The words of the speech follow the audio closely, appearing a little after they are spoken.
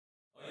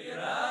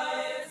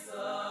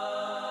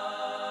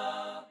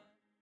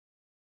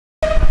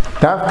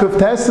Tav Kuf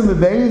Tessim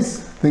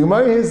Beis. The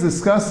Gemara here is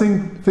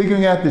discussing,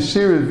 figuring out the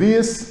Shiur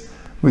Revius,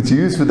 which you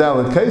use for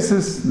Dalet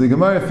Kaisis. The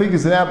Gemara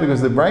figures it out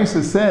because the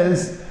Brisa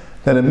says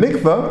that a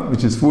mikvah,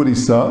 which is 40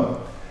 sa,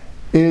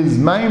 is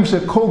Mayim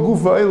Shekol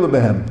Gufa Eila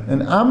Behem.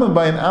 An Amma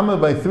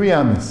by 3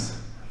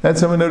 Amas.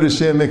 That's how we know the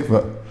Shiur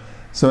Mikvah.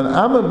 So an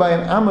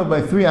Amma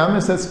by 3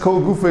 Amas, that's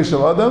Kol Gufa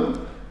Shel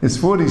Adam, is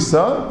 40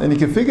 sa, and you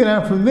can figure it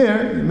out from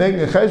there. You make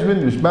a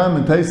cheshbon, Rishbam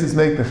and Taisis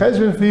make the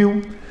cheshbon for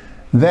you,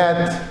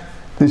 that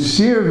the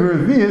Shiur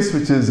Revius,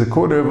 which is a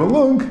quarter of a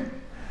lung,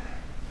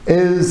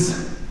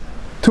 is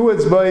 2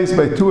 etzbais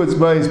by 2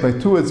 etzbais by 2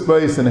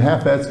 etzbais and a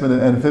half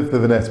etzbon and a fifth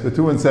of an etzbon,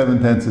 2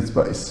 7/10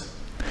 etzbais.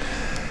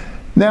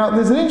 Now,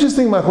 there's an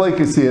interesting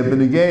machlokes here,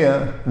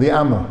 B'negeya, the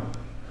Amma.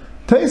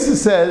 Taisa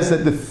says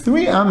that the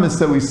 3 Amas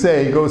that we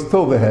say goes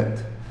till the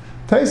head.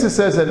 Taisa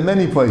says that in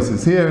many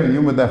places. Here,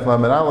 Iyun Daf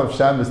Lamed Aleph,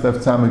 Shabbos Daf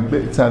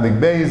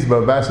Tzadik Beis,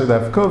 Babasha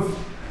Daf Kuf,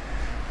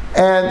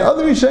 and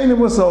other Rishonim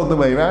was all the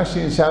way. Rashi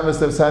and Shabbos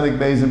Daf Tzadik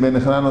Beis and Ben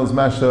Chananel's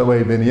Masha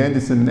away. Ben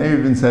Yedis and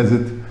Erevin says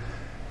it.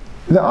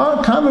 There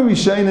are common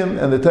Rishonim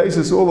and the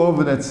Taisus all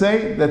over that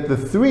say that the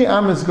 3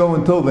 Amas go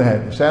until the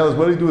head. Shalos,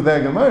 what do you do with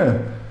that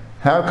Gemara?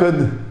 How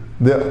could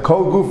the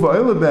Kol Gufa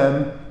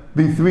Eilabem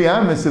be 3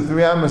 Amas if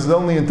 3 Amas is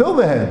only until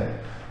the head?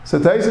 So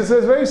Taisus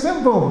says very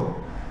simple.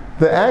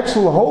 The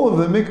actual hole of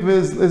the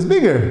mikveh is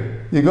bigger.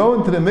 You go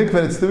into the mikveh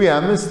and it's 3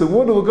 Amas, the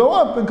water will go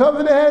up and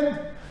cover the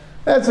head.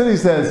 That's what he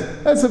says.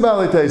 That's the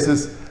Bali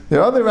Taisus. There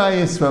are other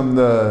rayas from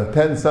the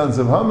 10 sons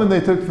of Haman. They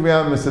took 3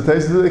 Amas to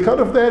Taisus. They cut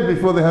off the head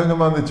before they hung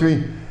him on the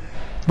tree.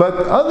 But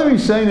other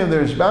Rishonim, the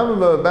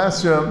Rishbam and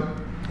Basra,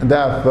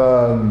 Daf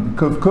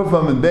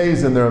Kufam and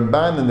Beis, and the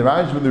Ramban and the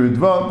Rajv and the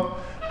Ridva.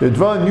 The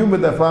Ridva and Yuma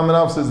Daf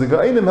Laman says the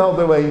Ga'inim held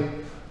their way,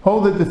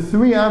 hold that the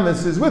 3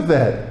 Amas is with the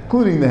head,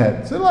 including the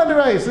head. So a lot of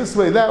rayas this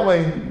way, that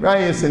way,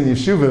 rayas and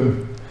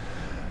Yeshuvim.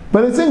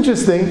 But it's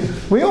interesting.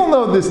 We all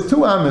know there's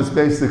 2 Amas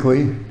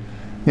basically.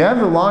 You have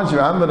the larger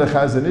Amma, the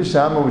Chazanish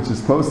Amma, which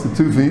is close to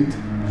 2 feet,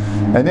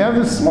 and you have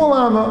the small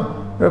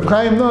Amma, Reb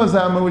Chaim Noah's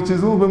Amma, which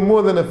is a little bit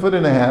more than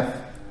 1.5 feet.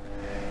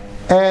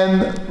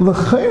 And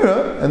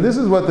l'chayra, and this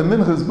is what the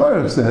Minchas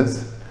Baruch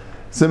says,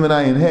 Siman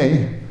Ayin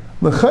Hey,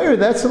 l'chayra,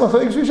 that's the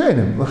machlokes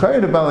Rishonim.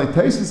 L'chayra, the Balei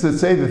Taisus that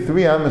say the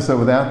 3 Amas are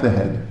without the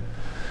head.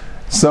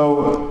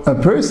 So a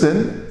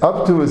person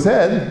up to his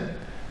head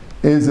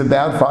is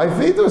about 5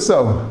 feet or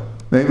so,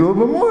 maybe a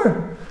little bit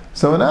more.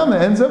 So an Amma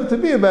ends up to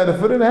be about 1.5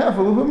 feet,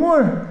 a little bit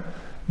more.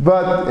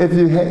 But if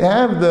you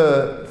have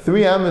the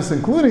 3 Amas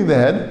including the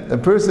head, a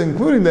person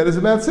including that is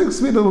about 6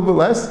 feet, a little bit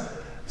less.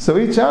 So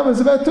each Amma is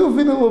about 2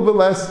 feet, a little bit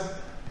less.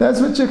 That's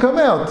what should come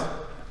out.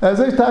 As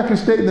I talk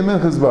state in the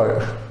Minchas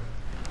Baruch.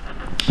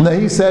 Now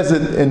he says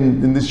it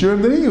in the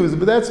Shiurim that he used,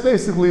 but that's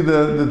basically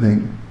the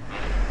thing.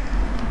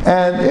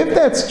 And if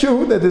that's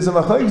true, that there's a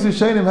machlokes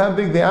Rishonim how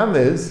big the Amma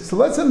is, so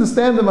let's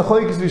understand the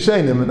machlokes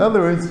Rishonim. In other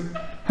words,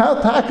 how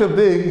taka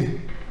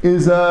big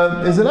is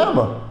an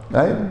Amma,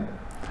 right?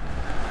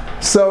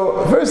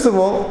 So first of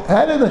all,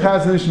 how did the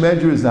Chazanish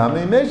measure his Amma?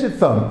 He measured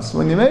thumbs.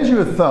 When you measure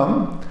a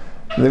thumb,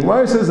 the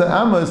Gemara says an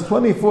Amma is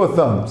 24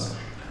 thumbs.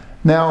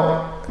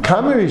 Now,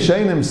 Kamei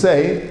Rishonim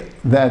say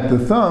that the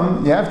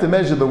thumb, you have to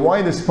measure the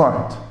widest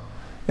part.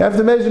 You have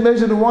to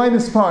measure the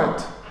widest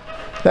part.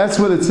 That's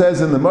what it says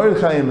in the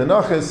Mordechai and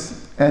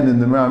Menachos and in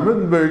the Ram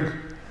Rutenberg,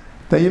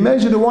 that you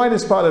measure the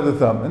widest part of the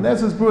thumb. And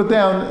that's what's brought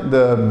down,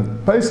 the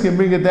Paiskim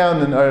bring it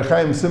down in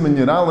Arachaim Siman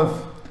Yud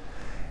Aleph,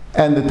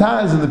 and the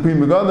Taz and the Pri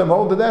Megadim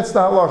hold that that's the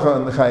halacha,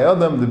 and the Chai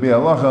Adam, the Bi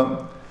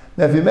halacha.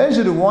 Now if you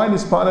measure the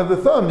widest part of the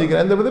thumb, you can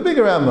end up with a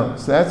bigger Amma.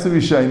 So that's the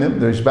Rishonim,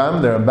 the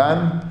Rishbam, the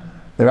Ramban,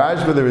 the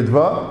Rajv, the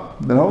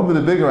Ridva, that hold with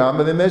the bigger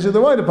Amma, they measure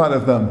the wider part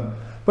of them.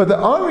 But the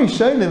Ari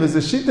Shainim is the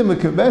Shita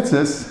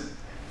Mekubetzes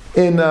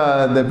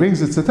that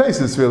brings it to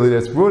Taisus really,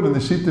 that's brought in the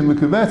Shita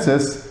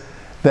Mekubetzes,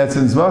 that's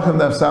in Zvachim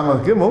Daf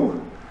Samach Gimel,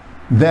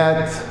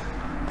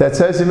 that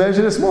says you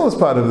measure the smallest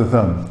part of the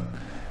thumb.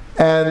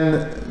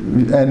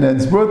 And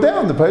it's brought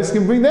down, the Pais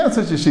can bring down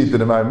such a Shita.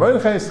 The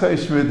Mordechai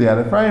Yischai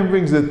the Ephraim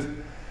brings it.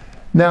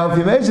 Now if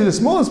you measure the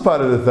smallest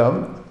part of the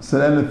thumb, so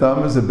then the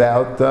thumb is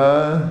about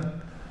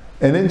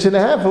 1.5 inches,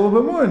 a little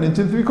bit more, 1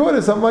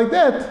 3/4, something like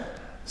that.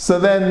 So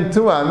then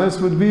 2 Amas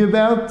would be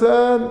about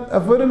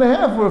 1.5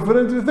 feet or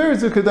 1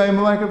 2/3 of Kedai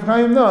Malak of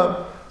Chaim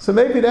Noah. So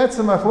maybe that's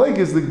the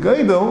machlokes. The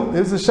Geidel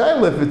is a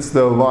shayla if it's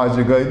the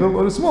larger Geidel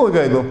or the smaller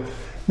Geidel.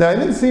 Now I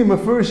didn't see him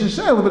refer to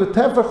shayla, but a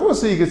tefach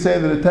also you could say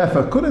that a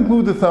tefach could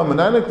include the thumb and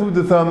not include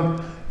the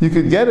thumb. You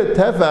could get a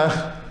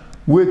tefach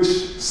which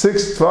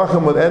 6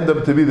 tefachim would end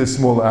up to be the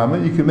smaller Amma.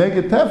 You can make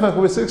a tefach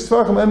where 6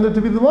 tefachim end up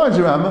to be the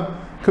larger Amma.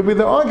 Could be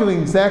they're arguing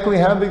exactly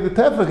how big the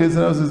tefach is,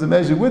 and is it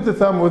measured with the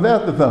thumb or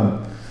without the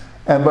thumb.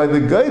 And by the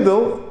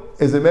Geidel,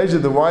 is it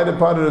measured the wider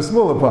part or the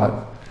smaller part?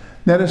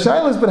 Now the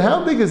shayla is, but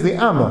how big is the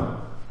Amma?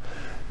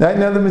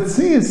 Now the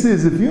Metzias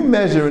is, if you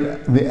measure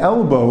the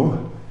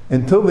elbow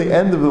until the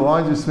end of the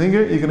largest finger,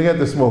 you're going to get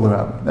the smaller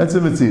Amma. That's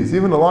the Metzias.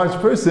 Even a large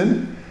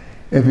person,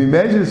 if he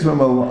measures from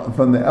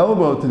the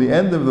elbow to the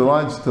end of the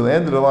large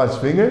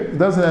finger, it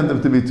doesn't end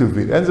up to be 2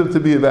 feet. It ends up to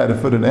be about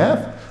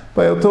 1.5 feet.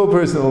 By a tall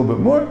person, a little bit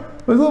more.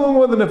 was a little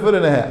more than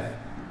 1.5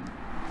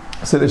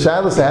 feet. So the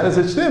Shaila says, how does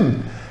it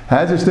stem?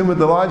 How does it stem with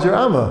the larger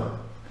Amma?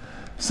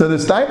 So the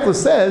Stipler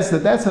says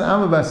that that's an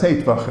Amma bas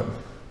 8 tvachim.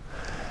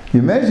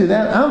 You measure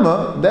that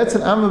Amma, that's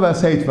an Amma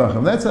bas 8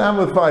 tvachim. That's an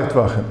Amma with 5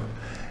 tvachim.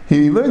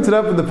 He learns it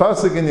up in the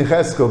pasuk in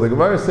Yecheskel. The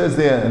Gemara says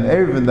there in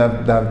Erev and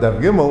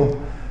Dav Gimel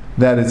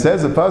that it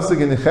says the pasuk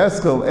in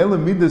Yecheskel Ela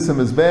midas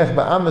hamizbeach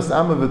ba'amas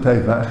Amma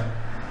v'teivach.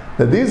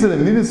 That these are the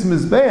midas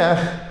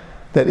mizbeach,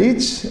 that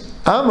each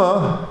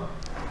Amma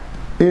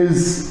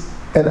is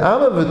an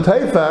Amma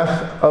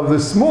v'teivach of the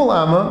small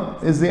Amma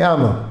is the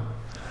Amma.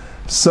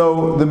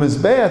 So the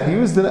mizbeach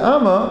used an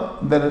Amma,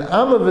 that an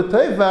Amma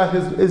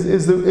v'teivach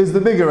is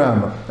the bigger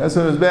Amma. That's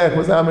what mizbeach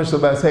was Amma shel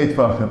bas 8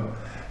 tvachim.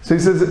 So he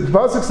says, the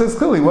pasuk says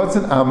clearly, what's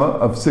an Amma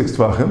of 6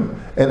 tvachim?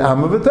 An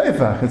Amma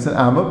v'teifach. It's an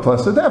Amma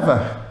plus a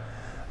tefach.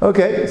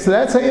 Okay, so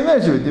that's how you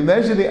measure it. You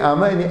measure the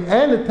Amma and you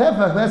add a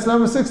tefach, that's an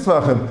Amma 6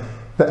 tvachim.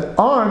 The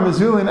arm is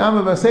really an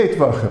Amma bas 8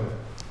 tvachim.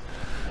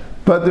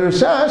 But the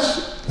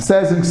Rashash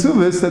says in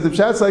Ksuvis that the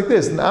Pshat's like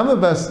this, an Amma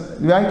bas,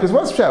 right? Because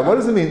what's Pshat? What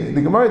does it mean?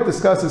 The Gemara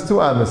discusses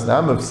 2 Ammas, an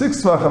Amma of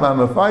 6 tvachim, an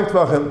Amma of 5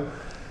 tvachim.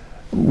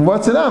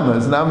 What's an Amma?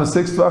 It's an Amma of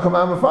 6 tvachim, an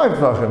Amma of 5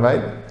 tvachim,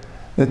 right?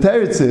 The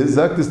Teretz is,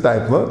 Zaktis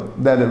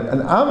Daipla, that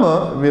an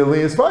Amma really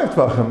is 5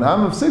 tvachim. An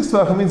Amma of 6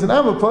 tvachim means an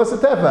Amma plus a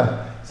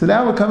tefach. So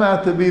that would come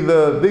out to be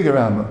the bigger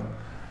Amma.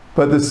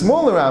 But the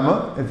smaller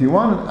Amma, if you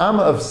want an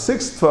Amma of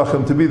 6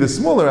 tvachim to be the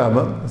smaller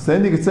Amma, so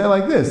then you could say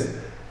like this,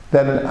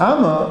 that an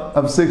Amma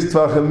of 6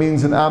 tvachim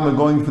means an Amma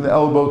going from the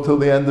elbow till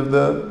the end of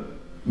the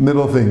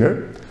middle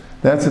finger.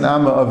 That's an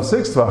Amma of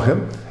 6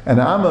 tvachim. And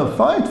an Amma of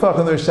 5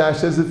 tvachim, the Rashash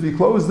says, if you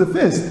close the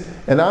fist,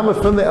 an Amma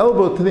from the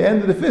elbow to the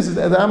end of the fist is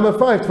an Amma of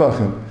 5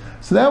 tvachim.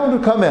 So that one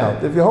would come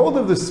out. If you hold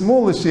of the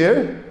smaller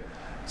shear,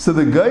 so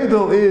the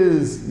gaidel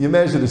is, you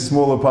measure the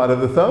smaller part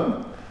of the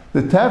thumb.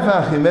 The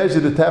tefach, you measure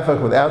the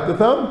tefach without the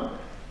thumb.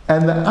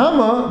 And the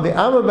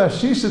Amma bas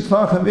 6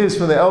 tvachim is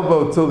from the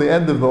elbow till the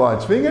end of the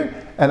large finger.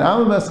 And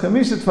Amma bas 5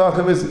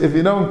 tvachim is, if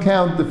you don't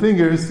count the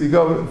fingers, you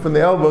go from the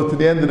elbow to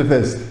the end of the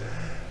fist.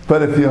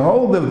 But if you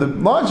hold of the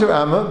larger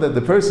Amma, that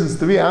the person's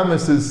 3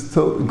 Ammas is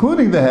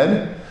including the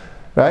head,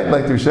 right?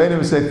 Like the Rishonim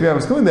would say 3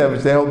 Ammas including the head,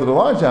 which they hold of the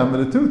large Amma,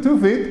 the 2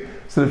 feet.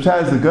 So the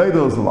Pshat is the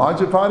Gaidel is the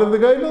larger part of the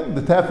Gaidel.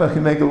 The Tefach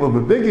can make it a little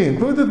bit bigger,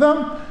 include the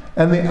thumb.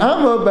 And the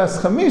Amma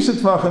bas 5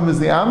 tvachim is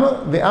the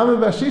Amma. The Amma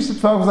bas 6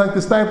 tvachim is like the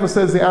Stipler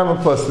says, the Amma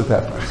plus the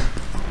Tefach.